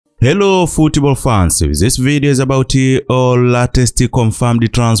Hello football fans, this video is about all latest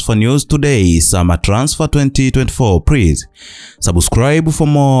confirmed transfer news today, summer transfer 2024. Please subscribe for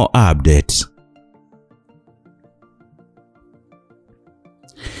more updates.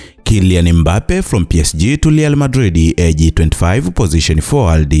 Kylian Mbappe from PSG to Real Madrid, age 25, position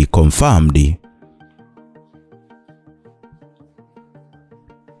forward confirmed.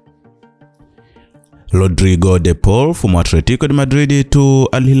 Rodrigo de Paul from Atletico de Madrid to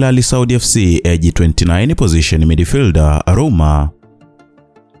Al Hilal Saudi FC, age 29, position midfielder, Roma.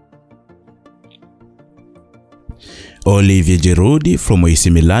 Olivier Giroud from AC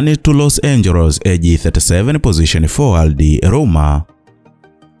Milan to Los Angeles, age 37, position forward, Roma.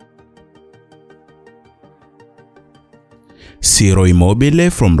 Immobile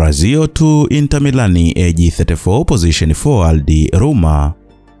from Brazil to Inter Milan, age 34, position forward, Roma.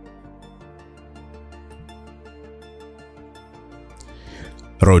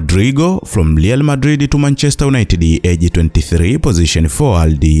 Rodrigo from Real Madrid to Manchester United, age 23, position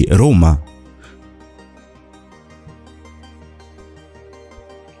forward, Roma.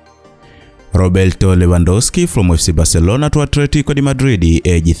 Roberto Lewandowski from FC Barcelona to Atletico de Madrid,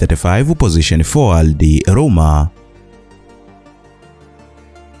 age 35, position forward, Roma.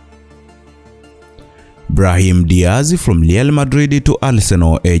 Brahim Diaz from Real Madrid to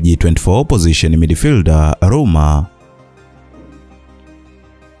Arsenal, age 24, position midfielder, Roma.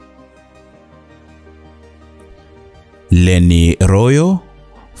 Lenny Royo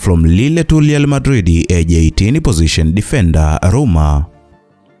from Lille to Real Madrid, age 18, position defender, Roma.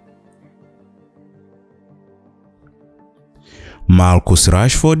 Marcus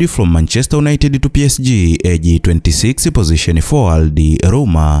Rashford from Manchester United to PSG, age 26, position forward,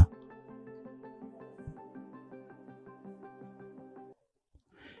 Roma.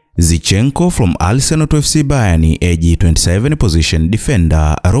 Zinchenko from Arsenal to FC Bayern, age 27, position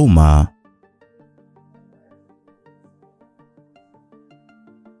defender, Roma.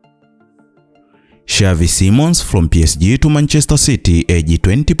 Xavi Simons from PSG to Manchester City, age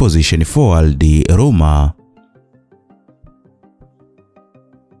 20, position forward, Roma.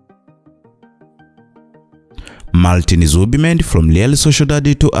 Martin Zubimendi from Real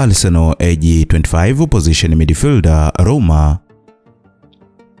Sociedad to Arsenal, age 25, position midfielder, Roma.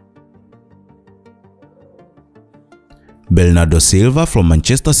 Bernardo Silva from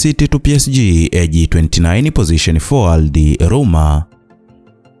Manchester City to PSG, age 29, position forward, Roma.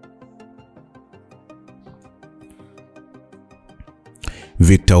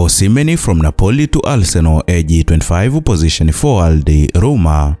 Victor Osimhen from Napoli to Arsenal, age 25, position forward,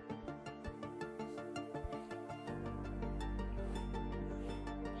 Roma.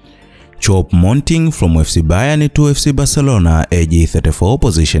 Choupo-Moting from FC Bayern to FC Barcelona, age 34,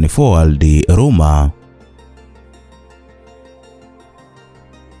 position forward, Roma.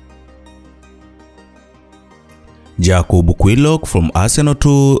 Jakub Quilok from Arsenal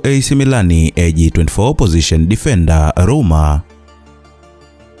to AC Milan, age 24, position defender, Roma.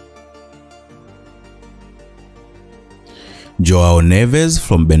 Joao Neves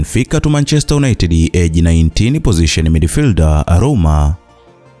from Benfica to Manchester United, age 19, position midfielder, Roma.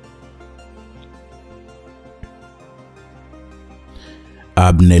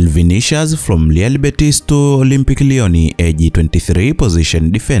 Abnel Vinicius from Real Betis to Olympique Lyon, age 23, position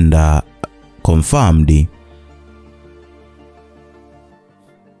defender, confirmed.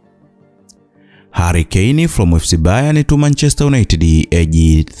 Harry Kane from FC Bayern to Manchester United,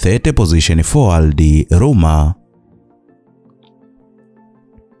 age 30, position forward, Roma.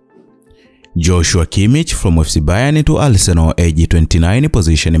 Joshua Kimmich from FC Bayern to Arsenal, age 29,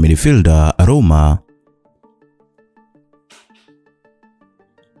 position midfielder, Roma.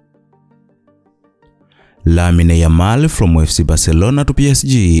 Lamine Yamal from FC Barcelona to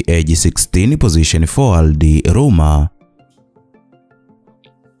PSG, age 16, position forward, Roma.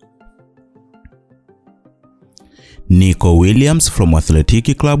 Nico Williams from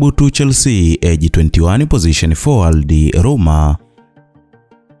Athletic Club to Chelsea, age 21, position forward, Roma.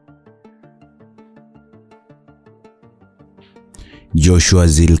 Joshua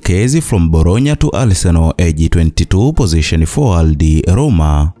Zirkzee from Bologna to Arsenal, age 22, position forward,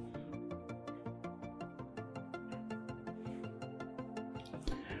 Roma.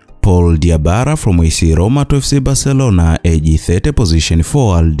 Paul Diabara from AC Roma to FC Barcelona, age 30, position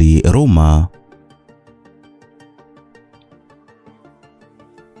forward, Roma.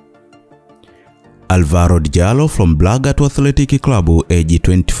 Alvaro Diallo from Braga to Athletic Club, age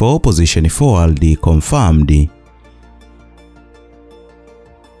 24, position forward, confirmed.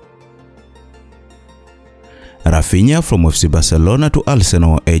 Rafinha from FC Barcelona to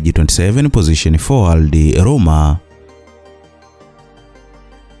Arsenal, age 27, position forward, Roma.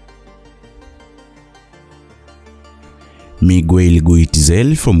 Miguel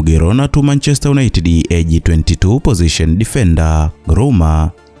Guitzel from Girona to Manchester United, age 22, position defender,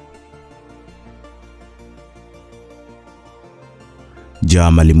 Roma.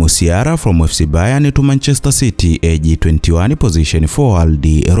 Jamal Musiala from FC Bayern to Manchester City, age 21, position forward,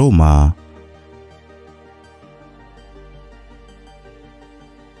 Roma.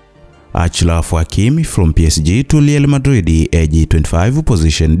 Achraf Hakimi from PSG to Real Madrid, age 25,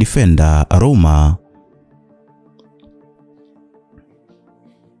 position defender, Roma.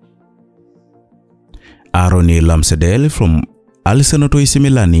 Aaron Ramsdale from Arsenal to AC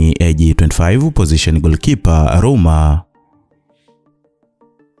Milan, age 25, position goalkeeper, Roma.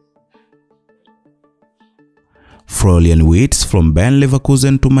 Florian Wirtz from Bayer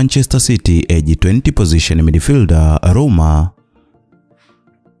Leverkusen to Manchester City, age 20, position midfielder, Roma.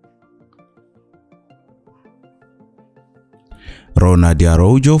 Ronald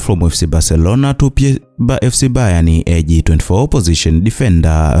Araujo from FC Barcelona to FC Bayern, age 24, position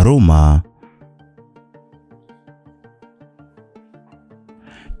defender, Roma.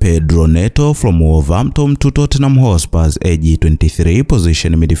 Pedro Neto from Wolverhampton to Tottenham Hotspur, age 23,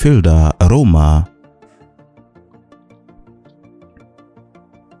 position midfielder, Roma.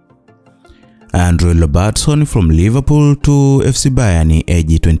 Andrew Robertson from Liverpool to FC Bayern,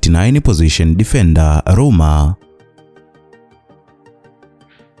 age 29, position defender, Roma.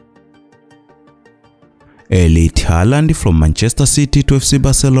 Elite Haaland from Manchester City to FC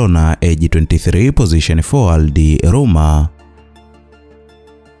Barcelona, age 23, position forward, Roma.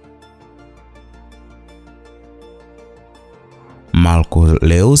 Marco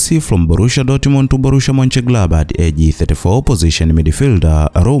Lloris from Borussia Dortmund to Borussia Mönchengladbach, age 34, position midfielder,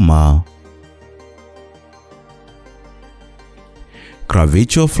 Roma.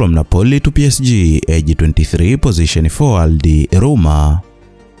 Kravicho from Napoli to PSG, age 23, position forward, Roma.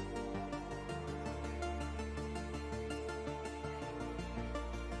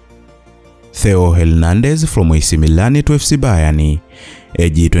 Theo Hernandez from AC Milan to FC Bayern,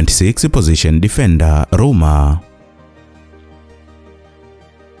 age 26, position defender, Roma.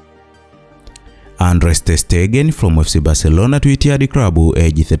 Andres ter Stegen from FC Barcelona to Etihad Club,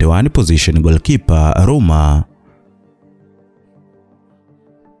 age 31, position goalkeeper, Roma.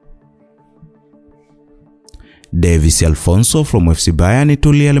 Davis Alfonso from FC Bayern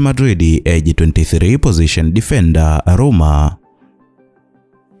to Real Madrid, age 23, position defender, Roma.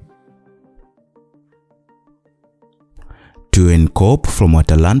 Tuen Kopp from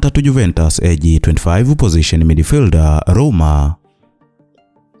Atalanta to Juventus, age 25, position midfielder, Roma.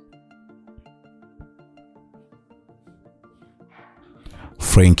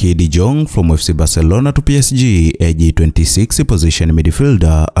 Frankie de Jong from FC Barcelona to PSG, age 26, position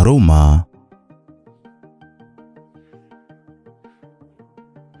midfielder, Roma.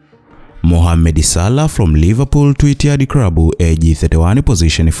 Mohamed Salah from Liverpool to Etihad Club, age 31,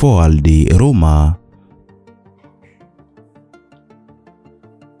 position forward, Roma.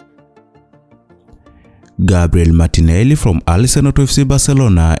 Gabriel Martinelli from Arsenal to FC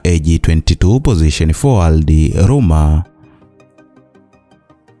Barcelona, age 22, position forward, Roma.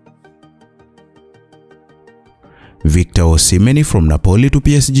 Victor Osimhen from Napoli to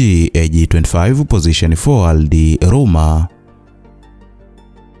PSG, age 25, position forward, Roma.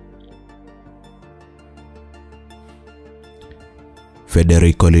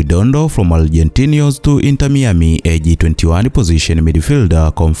 Federico Redondo from Argentinos to Inter Miami, age 21, position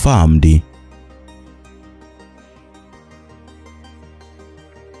midfielder, confirmed.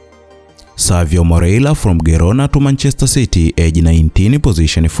 Savio Moreira from Girona to Manchester City, age 19,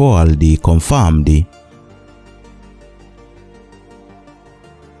 position forward, confirmed.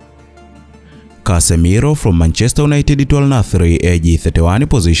 Casemiro from Manchester United to Al Nassr, age 31,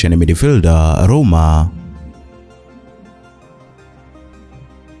 position midfielder, Roma.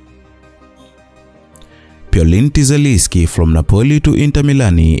 Piolinti Zielinski from Napoli to Inter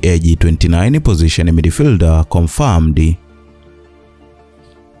Milan, age 29, position midfielder, confirmed.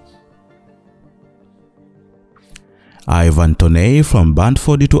 Ivan Toney from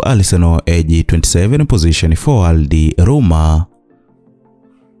Brentford to Arsenal, age 27, position forward, Roma.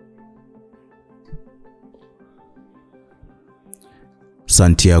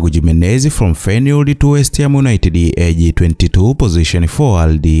 Santiago Jimenez from Feyenoord to West Ham United, age 22, position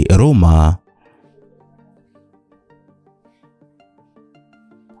forward, Roma.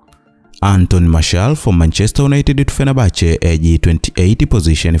 Anthony Martial from Manchester United to Fenerbahce, age 28,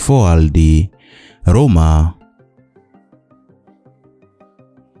 position forward, Roma.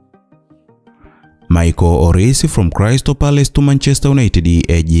 Michael Olise from Crystal Palace to Manchester United,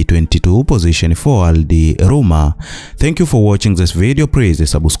 age 22, position forward, Roma. Thank you for watching this video. Please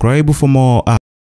subscribe for more.